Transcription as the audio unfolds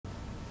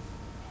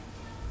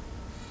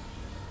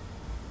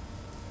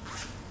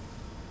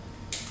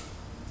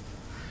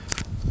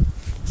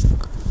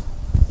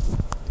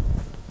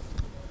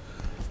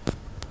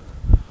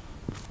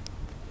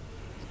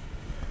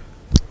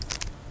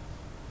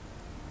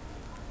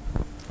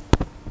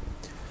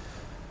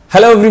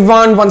Hello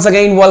everyone, once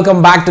again welcome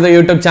back to the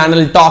YouTube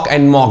channel Talk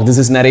and Mock. This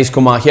is Naresh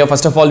Kumar here.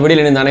 First of all, video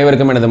la indha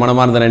anaivarkum enadu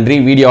manamartha nandri.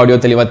 Video audio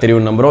theliva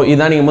theriyum nambro.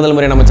 Idha neenga mudal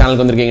muriya nama channel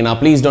ku vandirukeenga.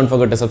 Please don't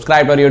forget to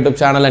subscribe to our YouTube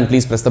channel and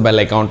please press the bell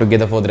icon to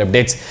get the further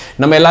updates.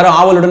 நம்ம எல்லாரும்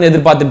ஆவலுடன்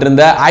எதிர்பார்த்துட்டு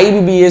இருந்த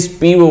IBPS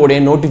PO உடைய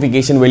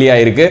notification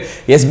வெளியாயிருக்கு.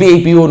 SBI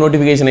PO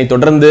நோட்டிஃபிகேஷனை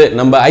தொடர்ந்து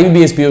நம்ம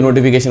IBPS PO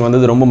நோட்டிஃபிகேஷன்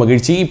வந்தது ரொம்ப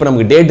மகிழ்ச்சி. இப்போ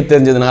நமக்கு டேட்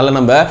தெரிஞ்சதனால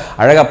நம்ம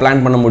அழகா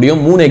பிளான் பண்ண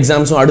முடியும். 3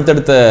 எக்ஸாம்ஸும்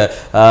அடுத்தடுத்த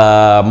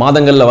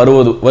மாதங்கள்ல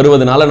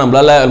வருவதனால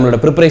நம்மளால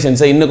நம்மளோட preparation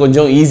இன்னும்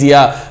கொஞ்சம் ஈஸியா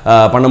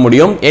பண்ண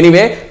முடியும்.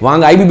 எனிவே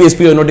வாங்க IBPS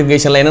PO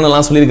நோட்டிஃபிகேஷன்ல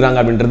என்னென்னலாம்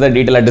சொல்லிருக்காங்க அப்படின்றத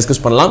டீடைலா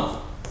டிஸ்கஸ் பண்ணலாம்.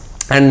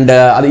 அண்ட்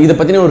இத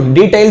பத்தின ஒரு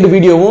டீடைல்டு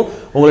வீடியோவும்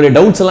உங்களுடைய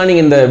டவுட்ஸ் எல்லாம்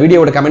நீங்க இந்த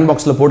வீடியோவோட கமெண்ட்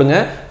பாக்ஸ்ல போடுங்க.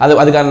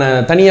 அதுக்கான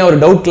தனியா ஒரு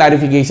டவுட்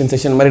கிளாரிஃபிகேஷன்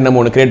செஷன் மாதிரி நம்ம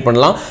ஒன்னு கிரியேட்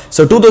பண்ணலாம்.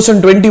 சோ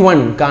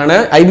 2021 கான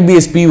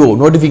IBPS PO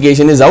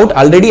notification is out.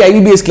 Already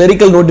IBPS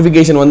clerical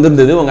notification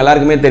வந்திருந்தது, உங்க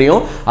எல்லாருக்குமே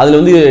தெரியும். அதுல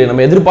வந்து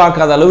நம்ம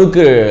எதிர்பார்க்காத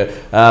அளவுக்கு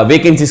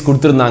வேகன்சிஸ்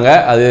கொடுத்திருந்தாங்க.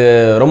 அது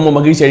ரொம்ப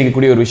மகிழ்ச்சி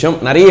அளிக்கக்கூடிய ஒரு விஷயம்.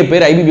 நிறைய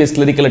பேர் IBPS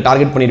கிளரிக்கலை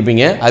டார்கெட்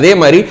பண்ணிருப்பீங்க. அதே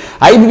மாதிரி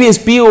IBPS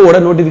PO ஓட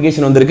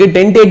நோட்டிஃபிகேஷன் வந்திருக்கு.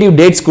 டென்டேட்டிவ்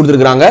டேட்ஸ்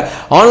கொடுத்திருக்காங்க.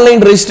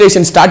 ஆன்லைன்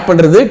ரெஜிஸ்ட்ரேஷன் ஸ்டார்ட்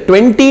பண்றது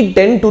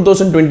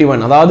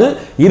 20/10/2021, அதாவது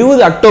 20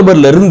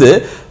 அக்டோபர்ல இருந்து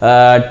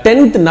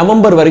 10th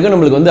நவம்பர் வரைக்கும்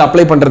நம்மளுக்கு வந்து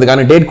அப்ளை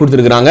பண்றதுக்கான டேட்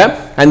கொடுத்திருக்காங்க.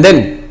 அண்ட்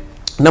தென்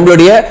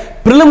நம்மளுடைய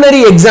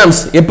preliminary எக்ஸாம்ஸ்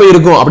எப்போ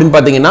இருக்கும் அப்படின்னு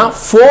பாத்தீங்கன்னா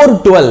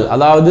 4/12,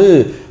 அதாவது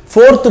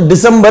 4th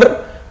December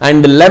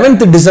and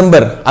 11th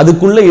December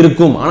அதுக்குள்ள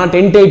இருக்கும். ஆனா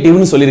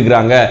டென்டேட்டிவ்னு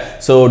சொல்லிருக்காங்க.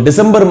 சோ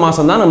டிசம்பர்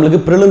மாசம் தான் நமக்கு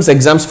prelims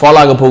எக்ஸாம்ஸ் ஃபாலோ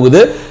ஆக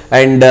போகுது.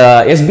 அண்ட்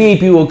SBI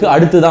PO க்கு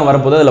அடுத்து தான்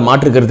வரப்போகுது, அதுல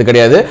மாற்றுக்கிறது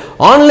கிடையாது.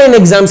 ஆன்லைன்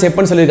எக்ஸாம்ஸ்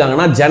எப்பன்னு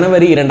சொல்லிருக்காங்கன்னா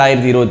ஜனவரி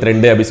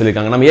 2022 அப்படி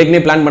சொல்லிருக்காங்க. நம்ம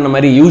ஏற்கனவே பிளான் பண்ண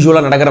மாதிரி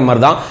யூசுவலா நடக்கிற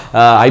மாதிரி தான்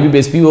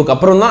IBPS PO க்கு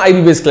அப்புறம் தான்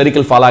IBPS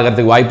கிளரிக்கல் ஃபாலோ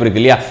ஆகிறதுக்கு வாய்ப்பு இருக்கு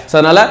இல்லையா. சோ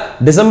அதனால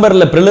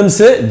டிசம்பர்ல prelims,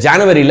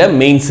 ஜனவரியில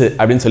மெயின்ஸ்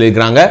அப்படின்னு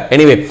சொல்லிருக்காங்க.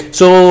 எனிவே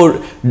சோ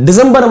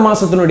டிசம்பர்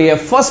மாசத்தினுடைய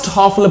ஃபர்ஸ்ட்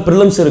ஹாஃப்ல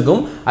prelims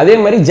இருக்கும். அதே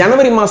மாதிரி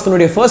ஜனவரி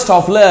மாசத்தினுடைய ஃபர்ஸ்ட்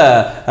ஹாஃப்ல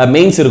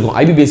மெயின்ஸ் இருக்கும்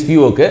IBPS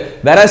PO க்கு.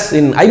 whereas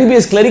in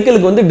IBPS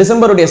கிளரிக்கலுக்கு வந்து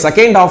டிசம்பருடைய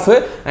செகண்ட் ஹாஃப்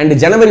அண்ட்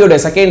ஜனவரியோட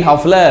செகண்ட்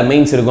ஹாஃப்ல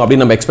மெயின்ஸ் இருக்கும் அப்படி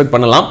நம்ம எக்ஸ்பெக்ட்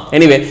பண்ணலாம்.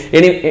 எனிவே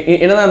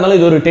என்னதான் இருந்தாலும்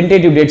இது ஒரு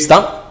டென்டேட்டிவ் டேட்ஸ்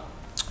தான்.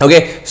 ஓகே,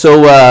 சோ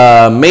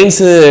மெயின்ஸ்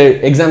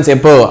எக்ஸாம்ஸ்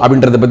எப்போ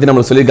அப்படின்றத பத்தி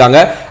நம்ம சொல்லிருக்காங்க.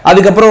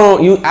 அதுக்கப்புறம்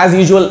as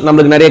usual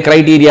நம்மளுக்கு நிறைய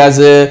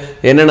கிரைட்டீரியாஸ்,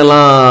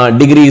 என்னென்னலாம்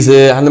டிகிரிஸ்,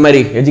 அந்த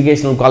மாதிரி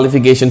எஜுகேஷனல்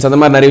குவாலிஃபிகேஷன்ஸ், அந்த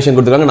மாதிரி நிறைய விஷயம்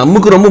கொடுத்துருக்காங்க.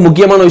 நமக்கு ரொம்ப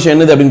முக்கியமான விஷயம்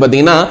என்னது அப்படின்னு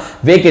பாத்தீங்கன்னா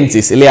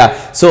வேகன்சிஸ் இல்லையா.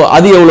 சோ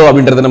அது எவ்வளவு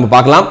அப்படின்றத நம்ம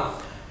பார்க்கலாம்.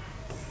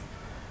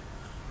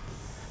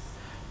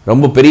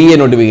 ரொம்ப பெரிய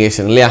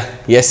நோட்டிஃபிகேஷன் இல்லையா.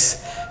 எஸ்,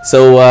 ஸோ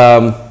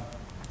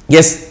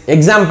எஸ்,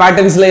 எக்ஸாம்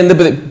பேட்டர்ன்ஸ்ல எந்த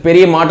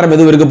பெரிய மாற்றம்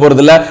எதுவும் இருக்க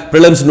போறது இல்ல.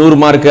 prelims 100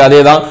 மார்க்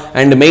அதே தான்,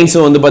 அண்ட்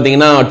மெயின்ஸும் வந்து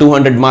பாத்தீங்கன்னா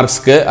 200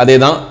 மார்க்ஸ்க்கு அதே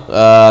தான்.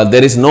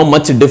 there is no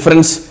much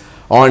difference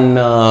on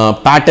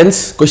patterns.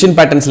 Question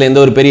பேட்டர்ன்ஸ்ல எந்த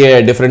ஒரு பெரிய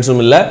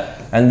டிஃபரன்ஸும் இல்ல.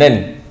 அண்ட் தென்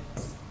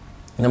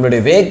நம்மளுடைய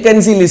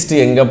வேகன்சி லிஸ்ட்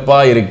எங்கப்பா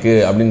இருக்கு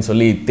அப்படின்னு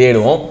சொல்லி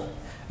தேடுவோம்.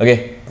 ஓகே,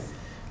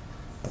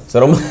 ஸோ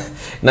ரொம்ப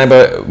நான் இப்போ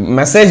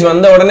மெசேஜ்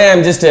வந்த உடனே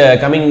I'm just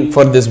coming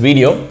for this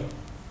video.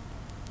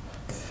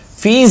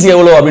 Fees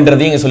எவ்வளோ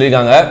அப்படின்றதையும் இங்கே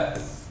சொல்லியிருக்காங்க.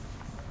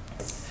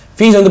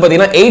 ஃபீஸ் வந்து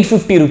பார்த்தீங்கன்னா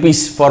 850 rupees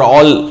ஃபார்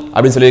ஆல்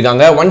அப்படின்னு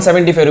சொல்லியிருக்காங்க.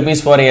 175 rupees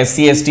for SC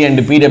ST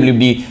and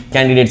PWD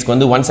கேண்டிடேட்ஸ்க்கு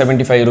வந்து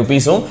 175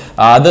 rupeesம்,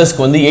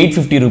 அதர்ஸ்க்கு வந்து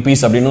 850 rupees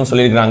அப்படின்னு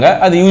சொல்லியிருக்காங்க.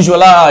 அது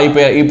யூஸ்வலாக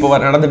இப்போ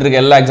நடந்துட்டு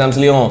இருக்க எல்லா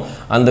எக்ஸாம்ஸ்லையும்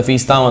அந்த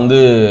ஃபீஸ் தான் வந்து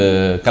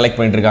கலெக்ட்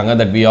பண்ணிட்டு இருக்காங்க.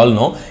 That we all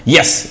know.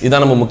 S,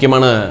 இதான் நம்ம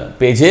முக்கியமான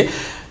பேஜ்.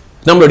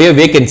 நம்மளுடைய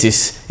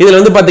வேகன்சிஸ் இதில்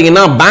வந்து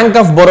பார்த்தீங்கன்னா பேங்க்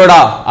ஆஃப்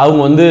பரோடா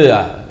அவங்க வந்து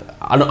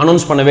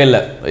அனௌன்ஸ் பண்ணவே இல்லை,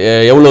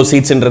 எவ்வளோ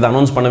சீட்ஸ்ன்றது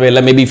அனௌன்ஸ் பண்ணவே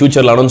இல்லை. மேபி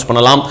ஃபியூச்சரில் அனௌன்ஸ்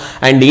பண்ணலாம்.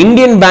 அண்ட்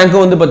இந்தியன்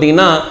பேங்க்கும் வந்து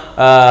பார்த்தீங்கன்னா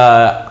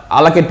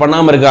அலோகேட்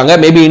பண்ணாமல் இருக்காங்க.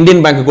 மேபி இந்தியன்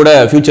பேங்க் கூட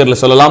ஃபியூச்சரில்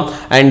சொல்லலாம்.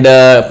 அண்ட்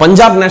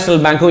பஞ்சாப்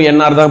நேஷனல் பேங்க்கும்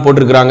NR தான்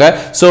போட்டிருக்காங்க.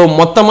 ஸோ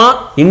மொத்தமாக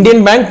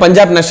Indian bank,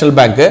 Punjab national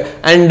bank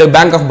and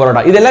bank of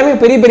Baroda இது எல்லாமே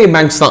பெரிய பெரிய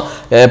பேங்க்ஸ் தான்.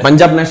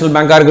 பஞ்சாப் நேஷனல்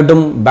பேங்காக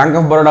இருக்கட்டும், பேங்க்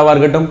ஆஃப் பரோடாவாக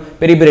இருக்கட்டும்,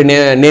 பெரிய பெரிய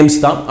நேம்ஸ்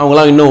தான்.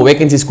 அவங்களாம் இன்னும்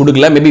வேகன்சிஸ்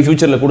கொடுக்கல. மேபி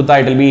ஃபியூச்சரில் கொடுத்தா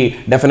it will be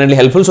definitely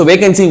helpful. So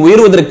vacancy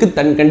உயர்வதற்கு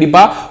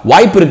கண்டிப்பாக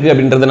வாய்ப்பு இருக்குது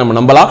அப்படின்றத நம்ம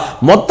நம்பலாம்.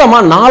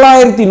 மொத்தமாக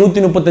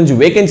 4135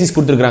 வேகன்சிஸ்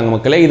கொடுத்துருக்காங்க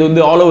மக்களே. இது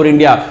வந்து ஆல் ஓவர்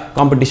இந்தியா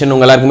காம்படிஷன்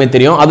உங்க எல்லாருக்குமே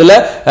தெரியும். அதில்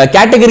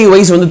கேட்டகரி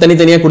வைஸ் வந்து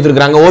தனித்தனியா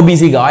கொடுத்திருக்காங்க.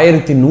 OBCக்கு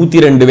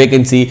 1102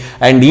 வேகன்சி,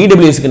 அண்ட்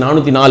EWSக்கு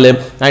 404,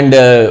 அண்ட்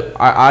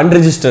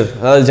அன்ரெஜிஸ்டர்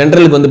அதாவது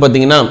ஜெனரலுக்கு வந்து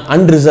பாத்தீங்கன்னா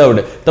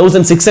அன்ரிசர்வ்டு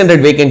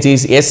 1600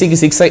 வேகன்சிஸ், SCக்கு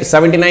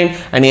 679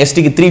 அண்ட்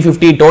STக்கு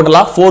 350,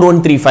 டோட்டலா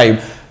 4135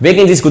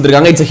 வேகன்சிஸ்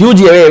கொடுத்திருக்காங்க. It's a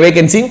huge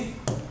vacancy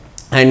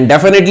and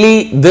definitely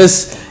this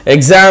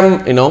exam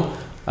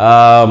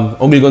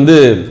உங்களுக்கு வந்து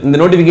இந்த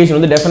நோட்டிஃபிகேஷன்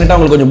வந்து டெஃபினட்டா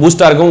உங்களுக்கு கொஞ்சம்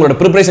பூஸ்டா இருக்கும். உங்களோட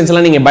ப்ரிப்பரேஷன்ஸ்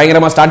எல்லாம் நீங்க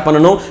பயங்கரமா ஸ்டார்ட்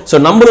பண்ணணும். சோ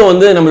நம்மளும்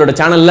வந்து நம்மளோட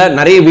சேனல்ல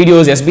நிறைய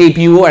videos SBI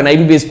PO and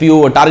IBPS PO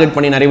target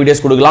பண்ணி நிறைய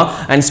வீடியோஸ் கொடுக்கலாம்.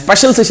 அண்ட்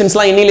ஸ்பெஷல்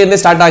செஷன்ஸ்லாம் இன்னில இருந்தே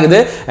ஸ்டார்ட் ஆகுது.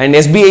 அண்ட்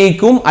SBI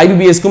க்கும்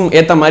IBPS க்கும்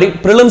ஏத்த மாதிரி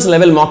prelims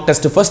level mark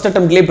test first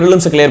அட்டெம்ப்ட்லயே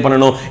prelims clear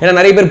பண்ணணும். ஏன்னா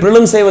நிறைய பேர்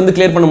prelims வந்து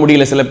கிளியர் பண்ண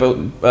முடியல சில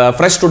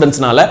ஃப்ரெஷ்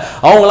ஸ்டூடண்ட்ஸ்னால.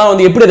 அவங்கலாம்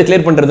வந்து எப்படி அதை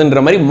கிளியர்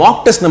பண்றதுன்ற மாதிரி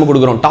மார்க் டெஸ்ட் நம்ம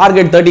கொடுக்குறோம்.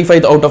 Target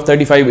 35 out of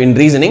 35 in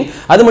reasoning.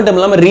 அது மட்டும்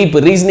இல்லாம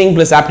ரீசனிங்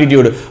பிளஸ்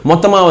ஆப்டிடியூட்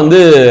மொத்தமா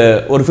வந்து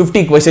ஒரு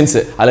 50 questions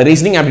அதுல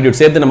ரீசனிங் ஆப்டிட்யூட்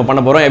சேர்த்து நம்ம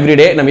பண்ண போறோம் எவ்ரி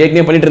டே. நம்ம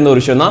ஏற்கனவே பண்ணிட்டு இருந்த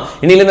ஒரு விஷயம் தான்.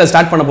 இன்னையில இருந்து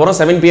ஸ்டார்ட் பண்ண போறோம்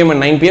 7 pm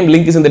and 9 pm.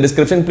 link is in the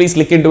description. please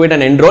click into it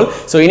and enroll.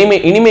 so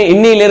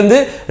இன்னையில இருந்து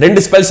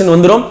ரெண்டு ஸ்பெல்ஷன்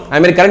வந்துரும்.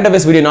 அதே மாதிரி கரண்ட்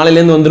அஃபேர்ஸ் வீடியோ நாளையில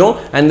இருந்து வந்துரும்.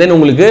 and then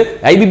உங்களுக்கு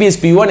IBPS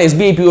PO and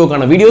SBI PO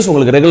கான வீடியோஸ்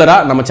உங்களுக்கு ரெகுலரா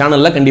நம்ம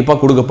சேனல்ல கண்டிப்பா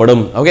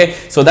கொடுக்கப்படும். okay,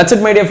 so that's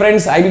it my dear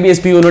friends.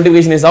 IBPS PO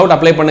notification is out.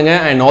 apply பண்ணுங்க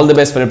and all the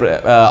best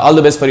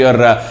for your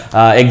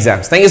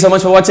exams. thank you so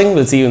much for watching.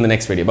 we'll see you in the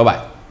next video. bye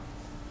bye.